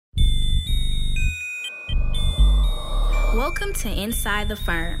Welcome to Inside the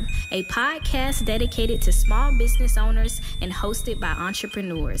Firm, a podcast dedicated to small business owners and hosted by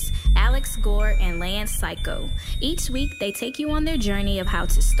entrepreneurs, Alex Gore and Lance Psycho. Each week, they take you on their journey of how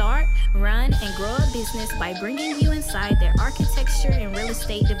to start, run, and grow a business by bringing you inside their architecture and real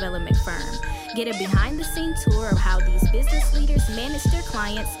estate development firm. Get a behind-the-scenes tour of how these business leaders manage their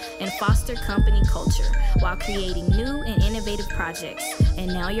clients and foster company culture while creating new and innovative projects. And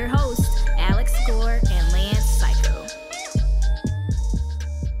now your hosts, Alex Gore and Lance Psycho.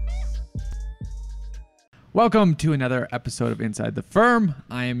 Welcome to another episode of Inside the Firm.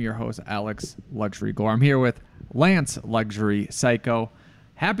 I am your host, Alex Luxury Gore. I'm here with Lance Luxury Psycho.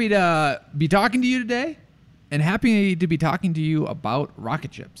 Happy to be talking to you today, and happy to be talking to you about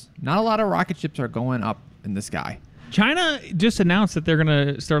rocket ships. Not a lot of rocket ships are going up in the sky. China just announced that they're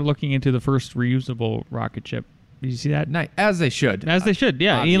going to start looking into the first reusable rocket ship. Did you see that? Nice. As they should. As they should,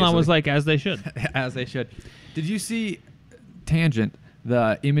 yeah. Obviously. Elon was like, as they should. As they should. Did you see, tangent,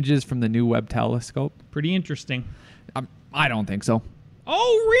 the images from the new Webb telescope? Pretty interesting. I don't think so.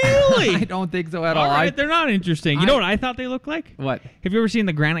 Oh, really? I don't think so at all. All right, they're not interesting. You know what I thought they looked like? What? Have you ever seen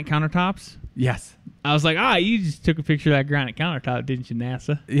the granite countertops? Yes. I was like, you just took a picture of that granite countertop, didn't you,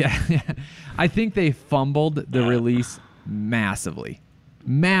 NASA? Yeah. I think they fumbled the release massively.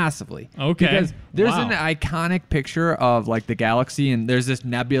 Okay. Because there's an iconic picture of like the galaxy, and there's this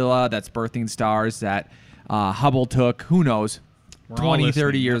nebula that's birthing stars that Hubble took, who knows, 20,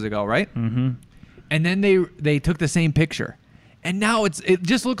 30 years ago, right? Mm-hmm. And then they took the same picture. And now it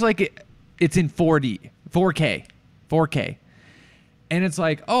just looks like it's in 4K. And it's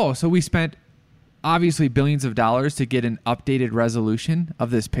like, so we spent obviously billions of dollars to get an updated resolution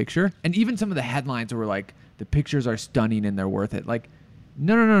of this picture. And even some of the headlines were like, the pictures are stunning and they're worth it. Like,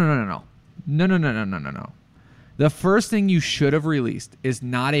 no. The first thing you should have released is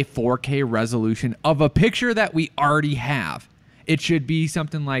not a 4K resolution of a picture that we already have. It should be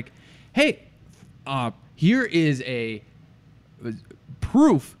something like, hey, here is a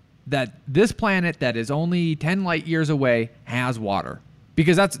proof that this planet that is only 10 light years away has water.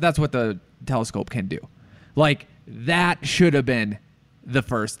 Because that's what the telescope can do. Like, that should have been the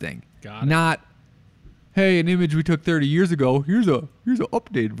first thing. Got it. Not, hey, an image we took 30 years ago. Here's an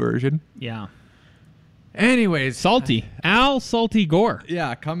updated version. Yeah. Anyways. Salty. Al Salty Gore.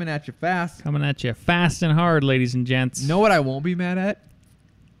 Yeah, coming at you fast. Coming at you fast and hard, ladies and gents. Know what I won't be mad at?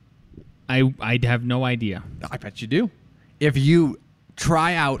 I have no idea. I bet you do. If you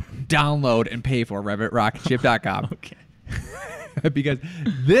try out, download, and pay for RevitRocketShip.com. Okay. Because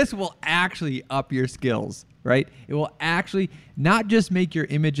this will actually up your skills, right? It will actually not just make your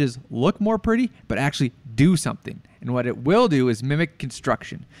images look more pretty, but actually do something. And what it will do is mimic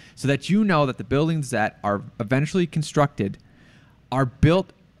construction so that you know that the buildings that are eventually constructed are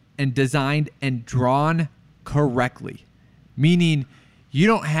built and designed and drawn correctly. Meaning you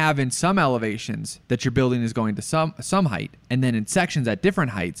don't have in some elevations that your building is going to some height, and then in sections at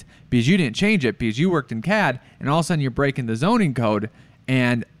different heights because you didn't change it because you worked in CAD, and all of a sudden you're breaking the zoning code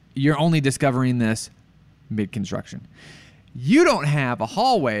and you're only discovering this mid-construction. You don't have a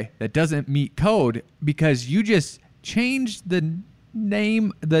hallway that doesn't meet code because you just changed the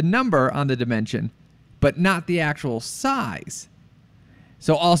number on the dimension, but not the actual size.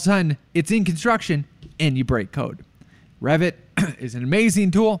 So all of a sudden it's in construction and you break code. Revit is an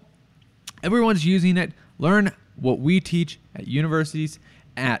amazing tool. Everyone's using it. Learn what we teach at universities,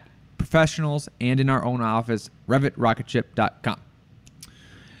 at professionals, and in our own office, RevitRocketShip.com.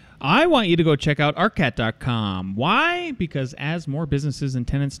 I want you to go check out ARCAT.com. Why? Because as more businesses and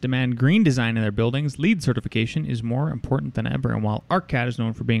tenants demand green design in their buildings, LEED certification is more important than ever. And while ARCAT is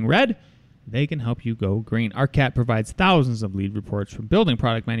known for being red, they can help you go green. ARCAT provides thousands of LEED reports from building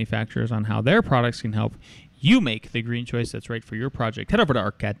product manufacturers on how their products can help you make the green choice that's right for your project. Head over to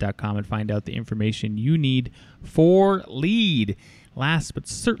ARCAT.com and find out the information you need for LEED. Last but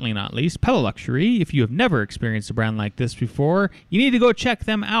certainly not least, Pella Luxury. If you have never experienced a brand like this before, you need to go check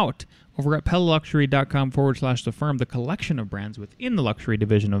them out. Over at PellaLuxury.com/the firm, the collection of brands within the luxury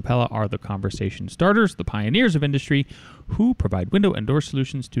division of Pella are the conversation starters, the pioneers of industry who provide window and door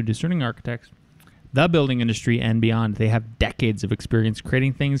solutions to discerning architects, the building industry, and beyond. They have decades of experience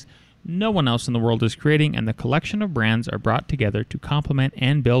creating things no one else in the world is creating, and the collection of brands are brought together to complement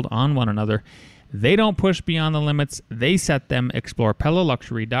and build on one another. They don't push beyond the limits. They set them. Explore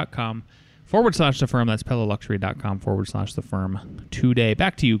PellaLuxury.com/the firm. That's PellaLuxury.com/the firm today.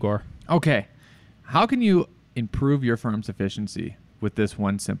 Back to you, Gore. Okay. How can you improve your firm's efficiency with this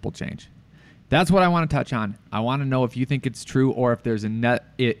one simple change? That's what I want to touch on. I want to know if you think it's true or if there's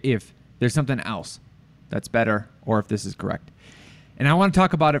if there's something else that's better or if this is correct. And I want to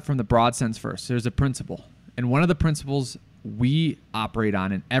talk about it from the broad sense first. There's a principle. And one of the principles we operate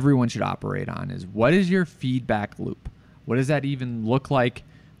on and everyone should operate on is, what is your feedback loop? What does that even look like?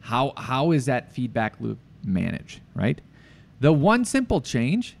 How is that feedback loop managed, right? The one simple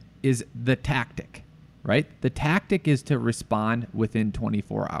change is the tactic, right? The tactic is to respond within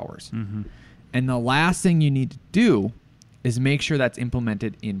 24 hours. Mm-hmm. And the last thing you need to do is make sure that's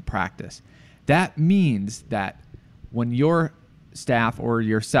implemented in practice. That means that when your staff or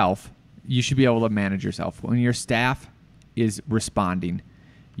yourself, you should be able to manage yourself. When your staff is responding,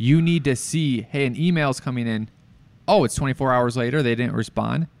 you need to see, hey, an email's coming in. Oh, it's 24 hours later, they didn't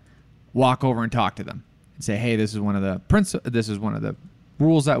respond. Walk over and talk to them and say, hey, this is one of the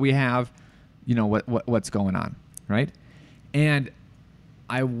rules that we have. You know, what's going on, right? And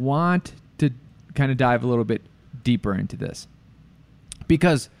I want to kind of dive a little bit deeper into this,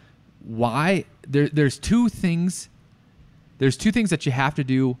 because there's two things that you have to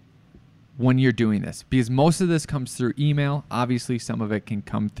do when you're doing this, because most of this comes through email. Obviously, some of it can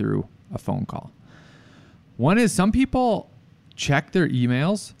come through a phone call. One is, some people check their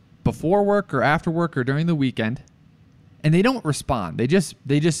emails before work or after work or during the weekend, and they don't respond. They just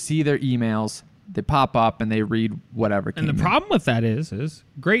see their emails, they pop up, and they read whatever came in. And the problem with that is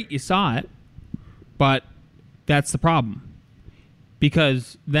great, you saw it, but that's the problem.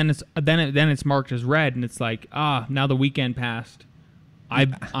 Because then it's marked as read, and it's like, now the weekend passed.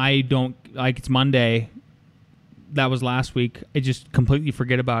 I don't, like, it's Monday. That was last week. I just completely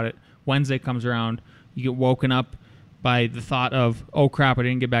forget about it. Wednesday comes around, you get woken up by the thought of, oh crap, I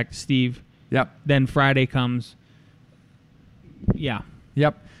didn't get back to Steve. Yep. Then Friday comes. Yeah.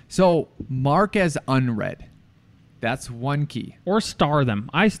 Yep. So mark as unread. That's one key. Or star them.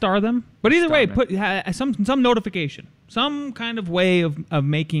 I star them. But either way, put some notification, some kind of way of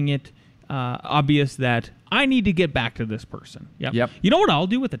making it obvious that I need to get back to this person. Yep. You know what I'll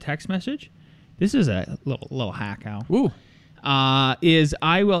do with a text message? This is a little hack, Al. Ooh. Is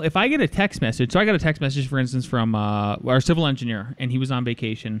I will, if I get a text message, so I got a text message, for instance, from our civil engineer, and he was on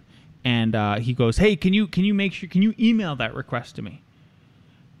vacation, and he goes, hey, can you email that request to me?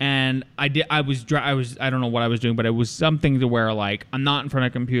 And I don't know what I was doing, but it was something to where, like, I'm not in front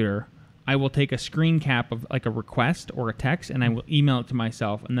of a computer. I will take a screen cap of like a request or a text, and I will email it to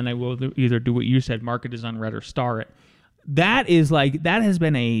myself, and then I will either do what you said, mark it as unread, or star it. That has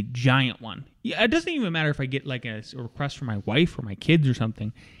been a giant one. Yeah, it doesn't even matter if I get like a request from my wife or my kids or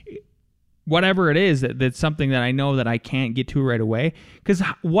something. Whatever it is, that's something that I know that I can't get to right away. Because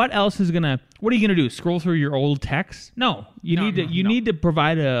what are you gonna do? Scroll through your old text? No, you need to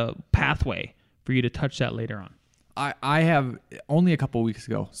provide a pathway for you to touch that later on. I have only a couple weeks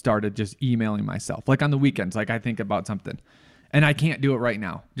ago started just emailing myself, like on the weekends. Like, I think about something, and I can't do it right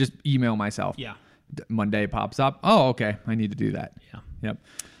now. Just email myself. Yeah. Monday pops up. Oh, okay. I need to do that. Yeah.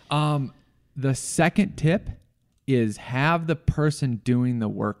 Yep. The second tip is have the person doing the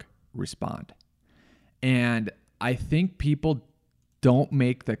work respond. And I think people don't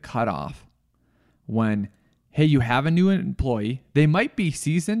make the cutoff when, hey, you have a new employee. They might be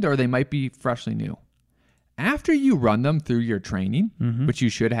seasoned or they might be freshly new. After you run them through your training, which you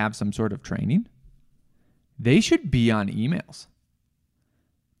should have some sort of training, they should be on emails.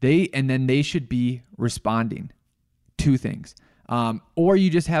 And then they should be responding to things. Or you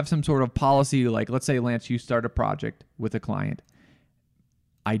just have some sort of policy, like, let's say, Lance, you start a project with a client.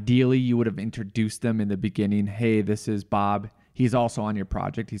 Ideally, you would have introduced them in the beginning. Hey, this is Bob. He's also on your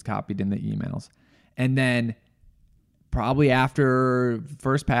project. He's copied in the emails. And then probably after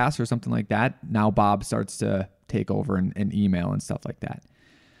first pass or something like that, now Bob starts to take over and email and stuff like that.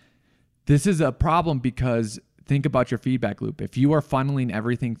 This is a problem because think about your feedback loop. If you are funneling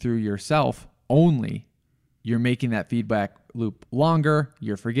everything through yourself only, you're making that feedback loop longer,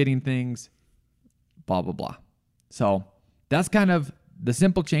 you're forgetting things, blah, blah, blah. So that's kind of the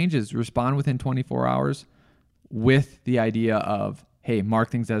simple changes. Respond within 24 hours with the idea of, hey, mark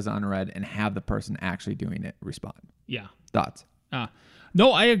things as unread and have the person actually doing it respond. Yeah. Thoughts?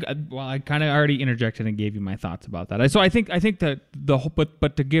 No, I kind of already interjected and gave you my thoughts about that. So I think that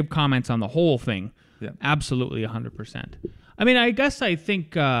but to give comments on the whole thing, yeah, absolutely 100%. I mean, I guess I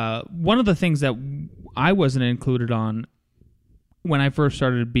think one of the things that I wasn't included on when I first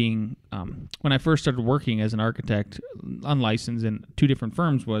started working as an architect, unlicensed in 2 different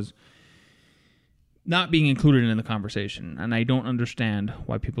firms, was not being included in the conversation. And I don't understand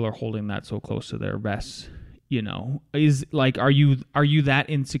why people are holding that so close to their vests. You know, is like, are you that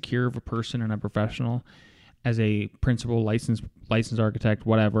insecure of a person and a professional as a principal, licensed architect,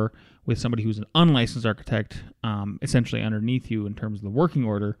 whatever, with somebody who's an unlicensed architect, essentially underneath you in terms of the working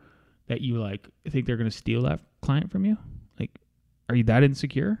order, that you like think they're going to steal that client from you? Like, are you that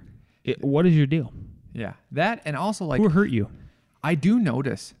insecure? What is your deal? Yeah. That, and also like Who hurt you? I do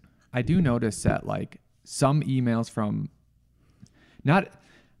notice that like some emails from not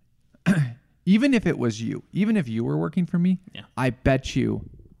even if it was you, even if you were working for me, Yeah. I bet you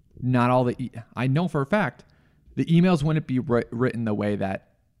not all I know for a fact the emails wouldn't be written the way that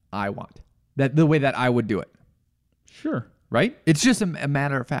I want, that the way that I would do it. Sure. Right? It's just a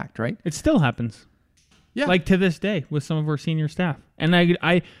matter of fact, right? It still happens. Yeah. Like to this day with some of our senior staff. And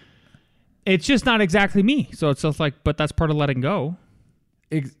I it's just not exactly me. So it's just like, but that's part of letting go.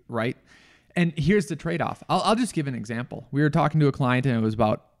 Right. And here's the trade-off. I'll just give an example. We were talking to a client and it was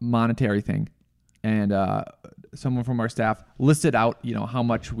about monetary thing. And someone from our staff listed out, how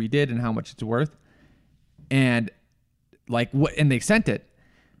much we did and how much it's worth. And like what, and they sent it,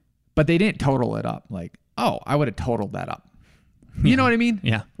 but they didn't total it up. Like, oh, I would have totaled that up. You know what I mean?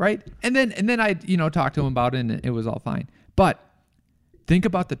 Yeah. Right. And then I, talked to him about it and it was all fine. But think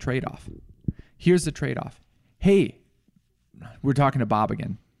about the trade-off. Here's the trade-off. Hey, we're talking to Bob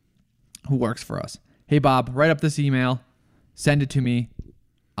again, who works for us. Hey, Bob, write up this email, send it to me.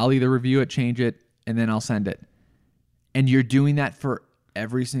 I'll either review it, change it, and then I'll send it. And you're doing that for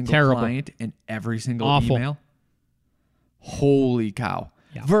every single client and every single email. Holy cow.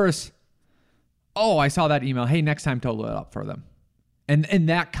 Yeah. Versus, oh, I saw that email. Hey, next time total it up for them. And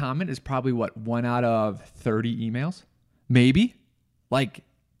that comment is probably what, 1 out of 30 emails? Maybe. Like,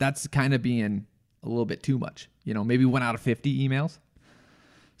 that's kind of being a little bit too much. Maybe 1 out of 50 emails.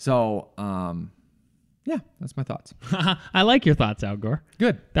 So, yeah, that's my thoughts. I like your thoughts, Al Gore.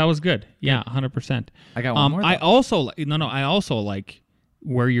 Good. That was good. Yeah, 100%. I got one more. I also like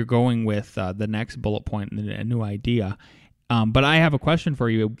where you're going with the next bullet point and a new idea. But I have a question for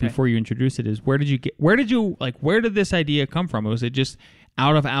you before you introduce it. Is where did this idea come from? Was it just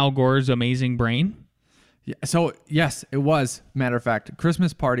out of Al Gore's amazing brain? Yeah, so yes, it was. Matter of fact,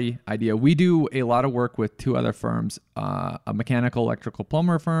 Christmas party idea. We do a lot of work with 2 other firms, a mechanical electrical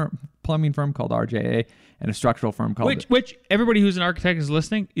plumbing firm called RJA, and a structural firm called which everybody who's an architect is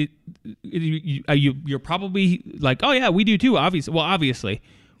listening. You're probably like, oh yeah, we do too. Obviously.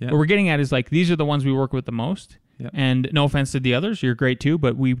 Yeah. What we're getting at is like these are the ones we work with the most. Yep. And no offense to the others, you're great too,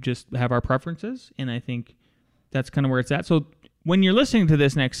 but we just have our preferences, and I think that's kind of where it's at. So when you're listening to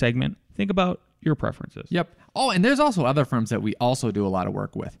this next segment, think about your preferences. Yep. Oh, and there's also other firms that we also do a lot of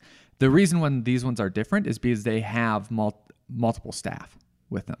work with. The reason when these ones are different is because they have multiple staff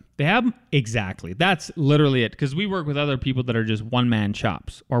with them. They have, exactly. That's literally it. Because we work with other people that are just one-man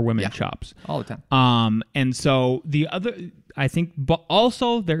shops or women shops. All the time. And so the other, I think, but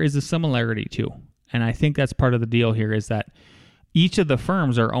also there is a similarity too. And I think that's part of the deal here is that each of the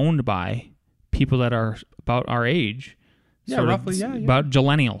firms are owned by people that are about our age. Yeah, roughly, yeah. About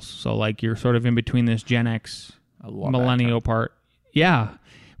millennials. So like you're sort of in between this Gen X millennial part. Yeah.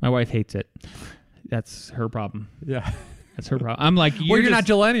 My wife hates it. That's her problem. Yeah. That's her problem. I'm like, you're not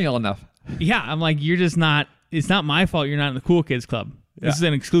millennial enough. Yeah. I'm like, you're just not, it's not my fault you're not in the cool kids club. Yeah. This is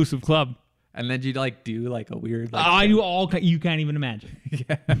an exclusive club. And then you like do like a weird. Like, I do all, you can't even imagine.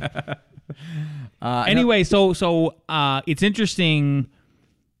 Anyway, so it's interesting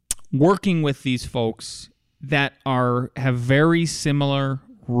working with these folks that have very similar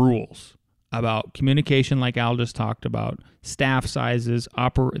rules about communication, like Al just talked about, staff sizes,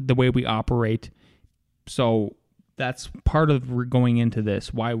 the way we operate. So that's part of going into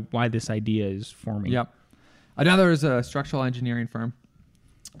this, why this idea is forming. Yep. Another is a structural engineering firm.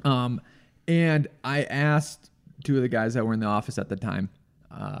 And I asked 2 of the guys that were in the office at the time,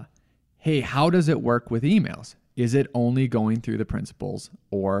 hey, how does it work with emails? Is it only going through the principals,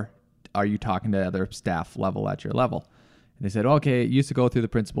 or are you talking to other staff level at your level? And they said, okay, it used to go through the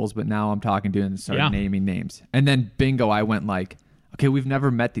principals, but now I'm talking to them and started naming names. And then bingo, I went like, okay, we've never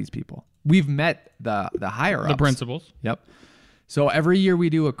met these people. We've met the higher ups. The principals. Yep. So every year we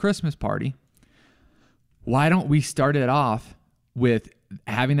do a Christmas party. Why don't we start it off with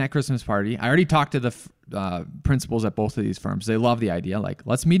having that Christmas party? I already talked to the principals at both of these firms. They love the idea. Like,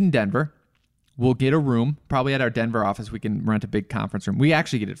 let's meet in Denver. We'll get a room, probably at our Denver office. We can rent a big conference room. We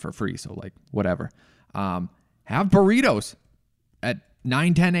actually get it for free, so like whatever. Have burritos at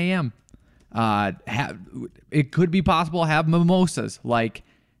 9, 10 a.m. It could be possible have mimosas. Like,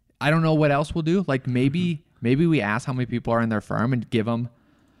 I don't know what else we'll do. Like maybe we ask how many people are in their firm and give them.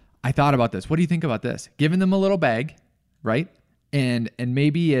 I thought about this. What do you think about this? Giving them a little bag, right? And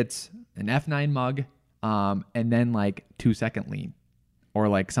maybe it's an F9 mug, and then like 2-second lean. Or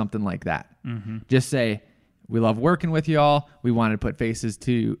like something like that. Mm-hmm. Just say, we love working with y'all. We wanted to put faces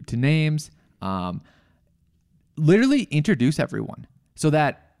to names. Literally introduce everyone so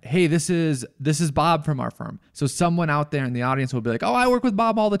that hey, this is Bob from our firm. So someone out there in the audience will be like, oh, I work with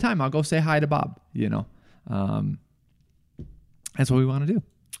Bob all the time. I'll go say hi to Bob. That's what we want to do.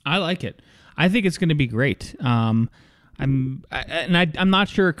 I like it. I think it's going to be great. I'm not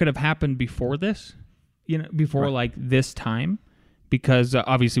sure it could have happened before this, before Right. like this time, because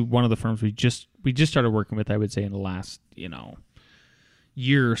obviously one of the firms we just started working with, I would say in the last,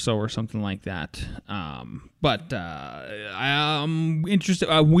 year or so or something like that. But I'm interested.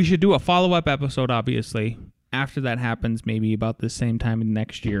 We should do a follow-up episode, obviously, after that happens, maybe about the same time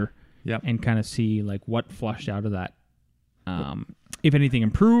next year. Yep. And kind of see like what flushed out of that. If anything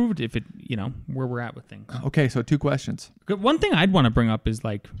improved, if it, where we're at with things. Okay, so 2 questions. One thing I'd want to bring up is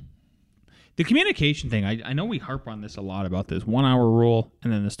like the communication thing. I know we harp on this a lot about this 1 hour rule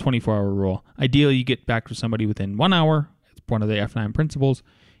and then this 24-hour rule. Ideally, you get back to somebody within 1 hour. It's one of the F9 principles.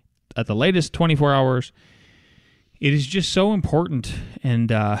 At the latest, 24 hours. It is just so important. And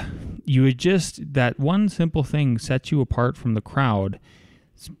that one simple thing sets you apart from the crowd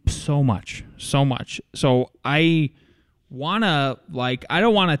so much. So I want to, I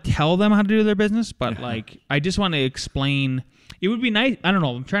don't want to tell them how to do their business, but I just want to explain. It would be nice. I don't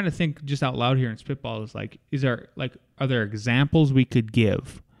know. I'm trying to think just out loud here and spitball is are there examples we could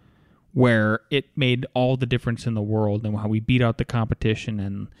give where it made all the difference in the world and how we beat out the competition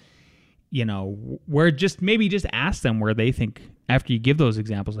and, where just ask them where they think after you give those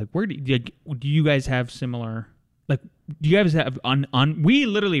examples, like where do you guys have similar, do you guys have we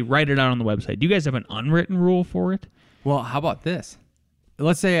literally write it out on the website. Do you guys have an unwritten rule for it? Well, how about this?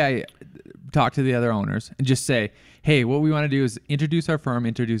 Let's say I talk to the other owners and just say, hey, what we want to do is introduce our firm,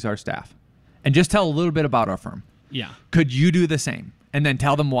 introduce our staff, and just tell a little bit about our firm. Yeah. Could you do the same? And then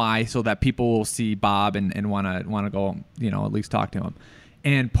tell them why so that people will see Bob and want to go, at least talk to him.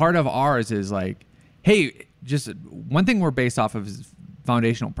 And part of ours is like, hey, just one thing we're based off of is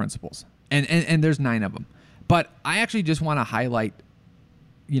foundational principles. And there's 9 of them. But I actually just want to highlight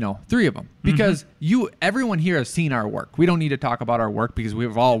 3 of them because everyone here has seen our work. We don't need to talk about our work because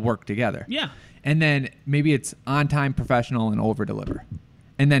we've all worked together. Yeah. And then maybe it's on time, professional, and over deliver.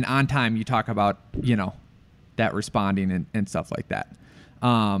 And then on time, you talk about, that responding and stuff like that.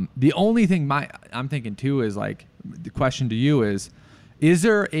 The only thing I'm thinking too is like the question to you is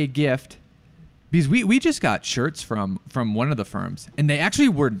there a gift? Because we just got shirts from one of the firms and they actually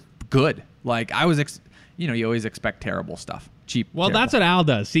were good. Like I was, you always expect terrible stuff. Cheap. Well, terrible. that's what Al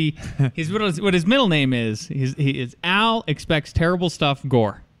does. See, what his middle name is. He is Al expects terrible stuff.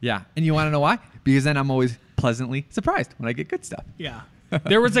 Gore. Yeah, and you want to know why? Because then I'm always pleasantly surprised when I get good stuff. Yeah.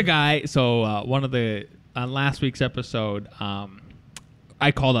 There was a guy. So one of the on last week's episode,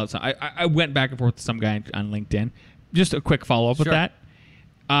 I called out. I went back and forth with some guy on LinkedIn. Just a quick follow up with that.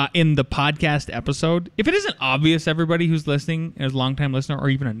 In the podcast episode, if it isn't obvious, everybody who's listening, as a longtime listener or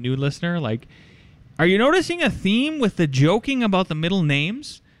even a new listener, are you noticing a theme with the joking about the middle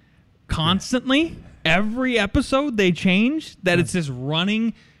names constantly? Every episode they change that it's this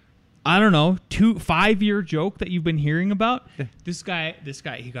running, I don't know, 5-year joke that you've been hearing about. This guy,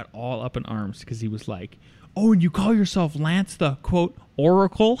 he got all up in arms because he was like, oh, and you call yourself Lance the, quote,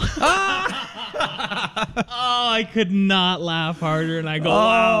 Oracle? I could not laugh harder. And I go,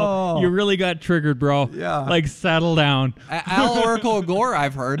 wow, you really got triggered, bro. Yeah. Settle down. Al Oracle Gore,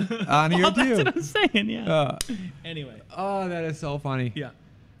 I've heard on here too. That's what I'm saying, yeah. Anyway. Oh, that is so funny. Yeah.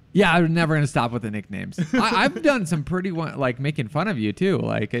 Yeah, I'm never going to stop with the nicknames. I've done some pretty making fun of you too.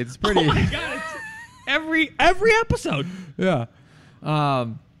 It's pretty. Oh my God. It's every episode. Yeah.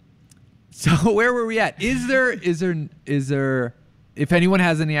 So where were we at? Is there, if anyone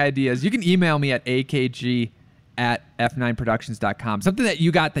has any ideas, you can email me at akg@f9productions.com. Something that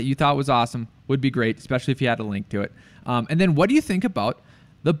you got that you thought was awesome would be great, especially if you had a link to it. And then what do you think about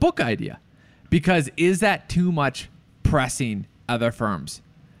the book idea? Because is that too much pressing other firms?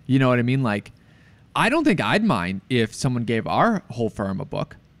 You know what I mean? I don't think I'd mind if someone gave our whole firm a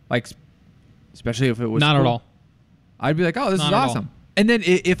book, especially if it was Not cool. at all. I'd be like, oh, this Not is at all. awesome. And then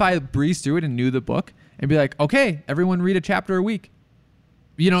if I breezed through it and knew the book and be like, okay, everyone read a chapter a week.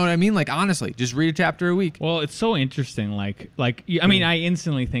 You know what I mean? Honestly, just read a chapter a week. Well, it's so interesting. I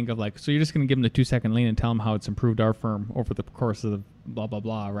instantly think of so you're just going to give them the 2-second lean and tell them how it's improved our firm over the course of the blah, blah,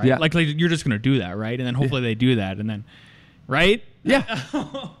 blah, right? Yeah. You're just going to do that, right? And then hopefully they do that. And then, right? Yeah.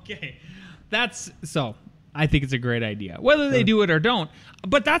 Okay. So I think it's a great idea. Whether they do it or don't.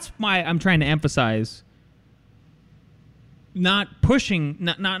 But that's I'm trying to emphasize not pushing,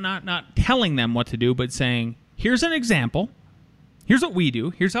 not telling them what to do, but saying, here's an example. Here's what we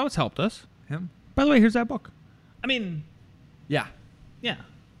do. Here's how it's helped us. Him? By the way, here's that book. I mean, Yeah. yeah.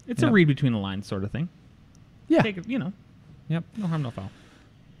 It's a read between the lines sort of thing. Yeah. Take it, Yep. no harm, no foul.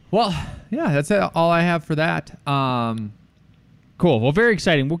 Well, yeah, that's all I have for that. Cool. Well, very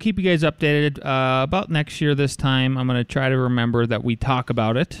exciting. We'll keep you guys updated about next year this time. I'm going to try to remember that we talk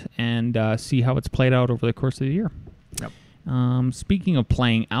about it and see how it's played out over the course of the year. Yep. Speaking of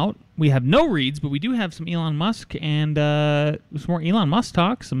playing out, we have no reads, but we do have some Elon Musk and some more Elon Musk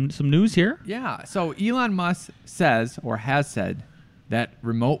talk, some news here. Yeah. So Elon Musk says or has said that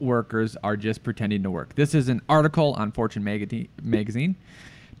remote workers are just pretending to work. This is an article on Fortune magazine.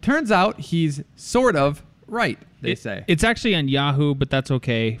 Turns out he's sort of right, they say. It's actually on Yahoo, but that's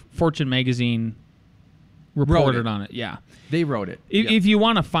okay. Fortune magazine reported on it. Yeah. They wrote it. If you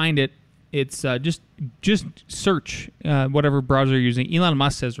want to find it, it's just search whatever browser you're using. Elon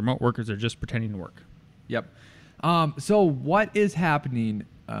Musk says remote workers are just pretending to work. Yep. So what is happening,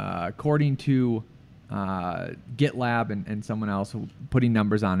 according to GitLab and someone else putting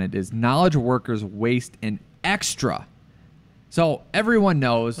numbers on it, is knowledge workers waste an extra. So everyone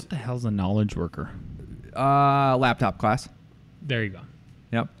knows. What the hell's a knowledge worker? Laptop class. There you go.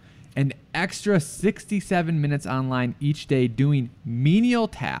 Yep. An extra 67 minutes online each day doing menial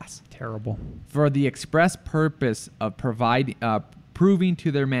tasks. Terrible. For the express purpose of proving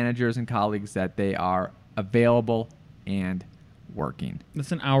to their managers and colleagues that they are available and working.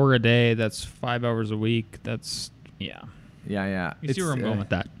 That's an hour a day. That's 5 hours a week. That's, yeah. Yeah. You see where I'm going with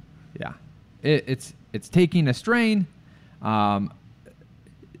that. Yeah. It's taking a strain.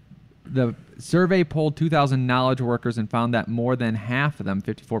 The survey polled 2,000 knowledge workers and found that more than half of them,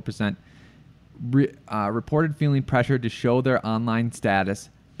 54%, reported feeling pressured to show their online status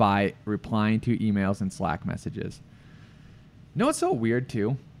by replying to emails and Slack messages. You know what's so weird,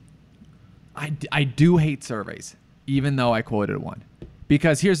 too? I do hate surveys, even though I quoted one.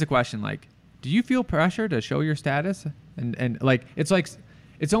 Because here's the question, like, do you feel pressure to show your status? And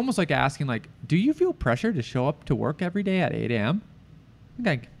it's almost like asking, like, do you feel pressure to show up to work every day at 8 a.m.?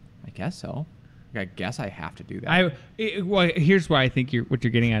 I guess so. I guess I have to do that. Well, here's why I think what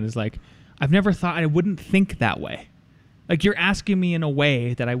you're getting at is, like, I've never thought I wouldn't think that way. Like, you're asking me in a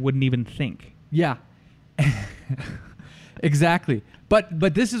way that I wouldn't even think. Yeah. Exactly. But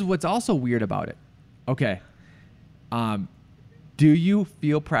this is what's also weird about it. Okay. Do you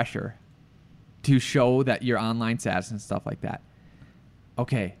feel pressure to show that your online status and stuff like that?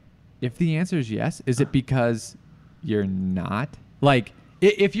 Okay. If the answer is yes, is it because you're not? Like,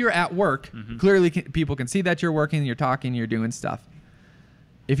 if you're at work, clearly people can see that you're working, you're talking, you're doing stuff.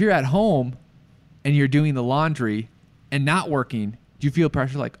 If you're at home and you're doing the laundry and not working, do you feel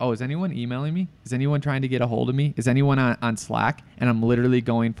pressure like, oh, is anyone emailing me? Is anyone trying to get a hold of me? Is anyone on Slack and I'm literally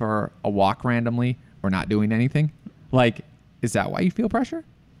going for a walk randomly or not doing anything? Like, is that why you feel pressure?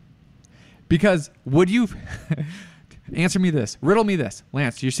 Because would you... Answer me this. Riddle me this.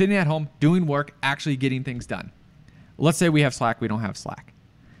 Lance, you're sitting at home doing work, actually getting things done. Let's say we have Slack, we don't have Slack.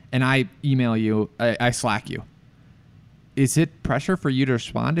 And I email you, I Slack you. Is it pressure for you to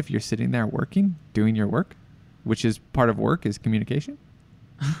respond if you're sitting there working, doing your work? Which is part of work, is communication?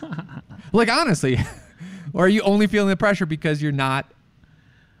 Like, honestly. Or are you only feeling the pressure because you're not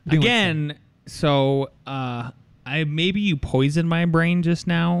doing Again, so maybe you poisoned my brain just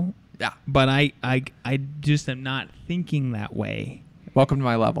now. Yeah. But I just am not thinking that way. Welcome to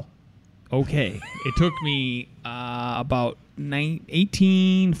my level. Okay. It took me about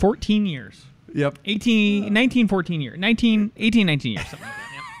 18, 14 years. Yep. 19, 14 years. 19 years, something like that.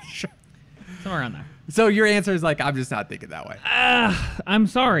 Yep. Sure. Somewhere around there. So your answer is like, I'm just not thinking that way. I'm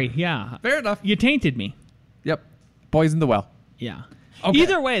sorry. Yeah. Fair enough. You tainted me. Yep. Poison the well. Yeah. Okay.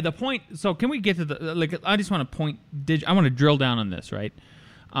 Either way, the point. So can we get to the like? I just want to point. I want to drill down on this, right?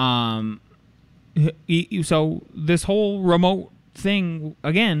 So this whole remote thing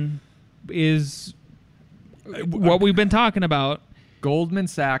again is what we've been talking about. Goldman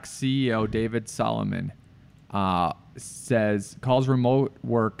Sachs CEO David Solomon calls remote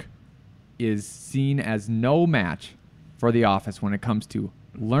work is seen as no match for the office when it comes to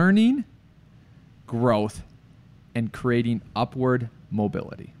learning, growth, and creating upward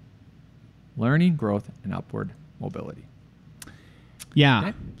mobility. Learning, growth, and upward mobility. Yeah.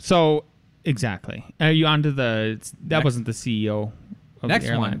 Okay. So exactly. Are you on to that Next. wasn't the CEO of Next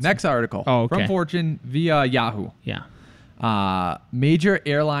the one. airlines. Next article. Oh, okay. From Fortune via Yahoo. Yeah. Major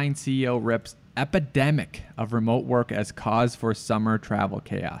airline CEO rips epidemic of remote work as cause for summer travel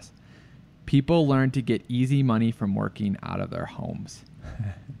chaos. People learn to get easy money from working out of their homes.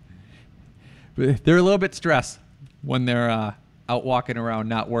 They're a little bit stressed when they're out walking around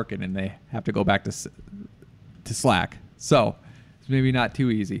not working and they have to go back to Slack. So it's maybe not too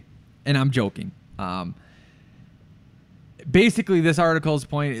easy. And I'm joking. Basically, this article's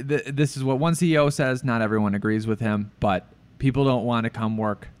point, this is what one CEO says. Not everyone agrees with him, but people don't want to come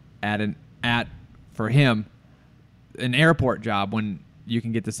work for him an airport job when you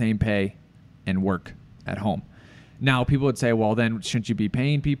can get the same pay and work at home. Now, people would say, well, then shouldn't you be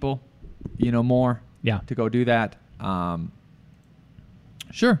paying people, more to go do that?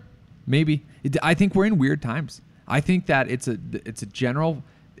 Sure, maybe. I think we're in weird times. I think that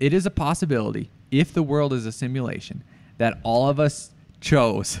it is a possibility, if the world is a simulation, that all of us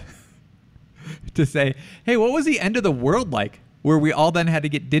chose to say, hey, what was the end of the world like? Where we all then had to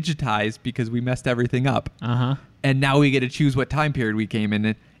get digitized because we messed everything up. Uh-huh. And now we get to choose what time period we came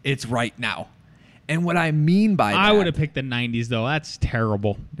in. It's right now. And what I mean by that... I would have picked the 90s, though. That's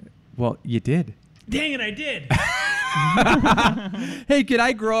terrible. Well, you did. Dang it, I did. Hey, could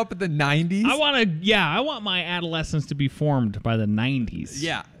I grow up in the 90s? I want my adolescence to be formed by the 90s.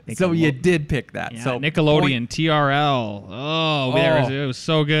 Yeah. So you did pick that. Yeah, so Nickelodeon, TRL. It was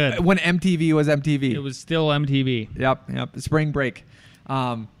so good. When MTV was MTV. It was still MTV. Yep. Spring break.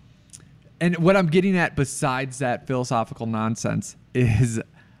 And what I'm getting at besides that philosophical nonsense is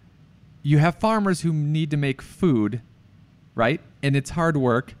you have farmers who need to make food, right? And it's hard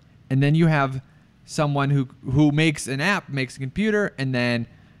work. And then you have someone who makes an app, makes a computer, and then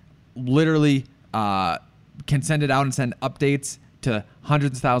literally can send it out and send updates to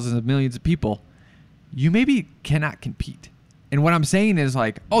hundreds of thousands of millions of people. You maybe cannot compete. And what I'm saying is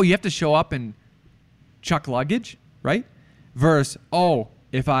like, oh, you have to show up and chuck luggage, right? Versus, oh,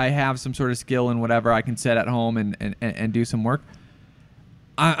 if I have some sort of skill and whatever, I can sit at home and do some work.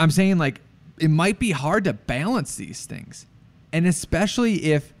 I'm saying like it might be hard to balance these things. And especially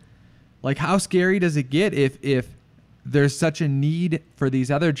if, like, how scary does it get if there's such a need for these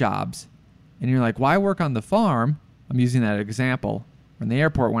other jobs and you're like, why work on the farm? I'm using that example, or in the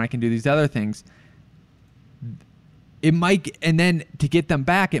airport when I can do these other things. It might, and then to get them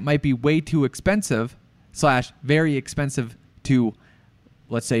back, it might be way too expensive / very expensive to,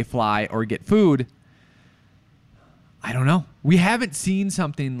 let's say, fly or get food. I don't know. We haven't seen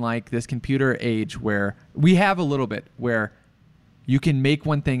something like this computer age where we have a little bit where you can make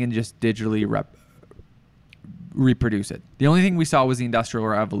one thing and just digitally reproduce it. The only thing we saw was the Industrial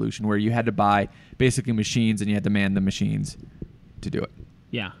Revolution, where you had to buy basically machines and you had to man the machines to do it.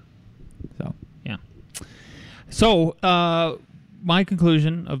 Yeah. So. Yeah. So my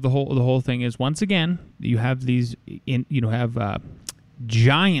conclusion of the whole thing is, once again, you have these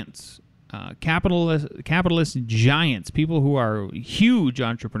giants, capitalist giants, people who are huge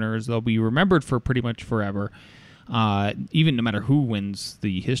entrepreneurs. They'll be remembered for pretty much forever, even no matter who wins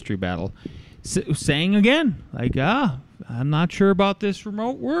the history battle. Saying again, like, I'm not sure about this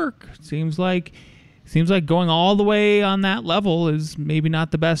remote work. Seems like going all the way on that level is maybe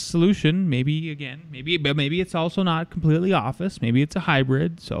not the best solution. Maybe it's also not completely office. Maybe it's a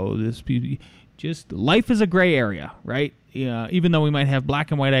hybrid. So life is a gray area, right? Even though we might have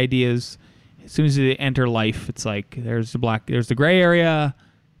black and white ideas, as soon as you enter life, it's like there's the gray area.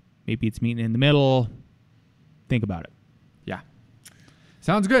 Maybe it's meeting in the middle. Think about it. Yeah.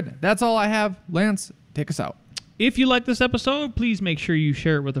 Sounds good. That's all I have. Lance, take us out. If you like this episode, please make sure you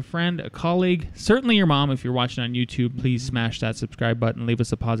share it with a friend, a colleague, certainly your mom. If you're watching on YouTube, please smash that subscribe button, leave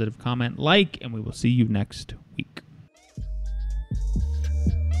us a positive comment, and we will see you next week.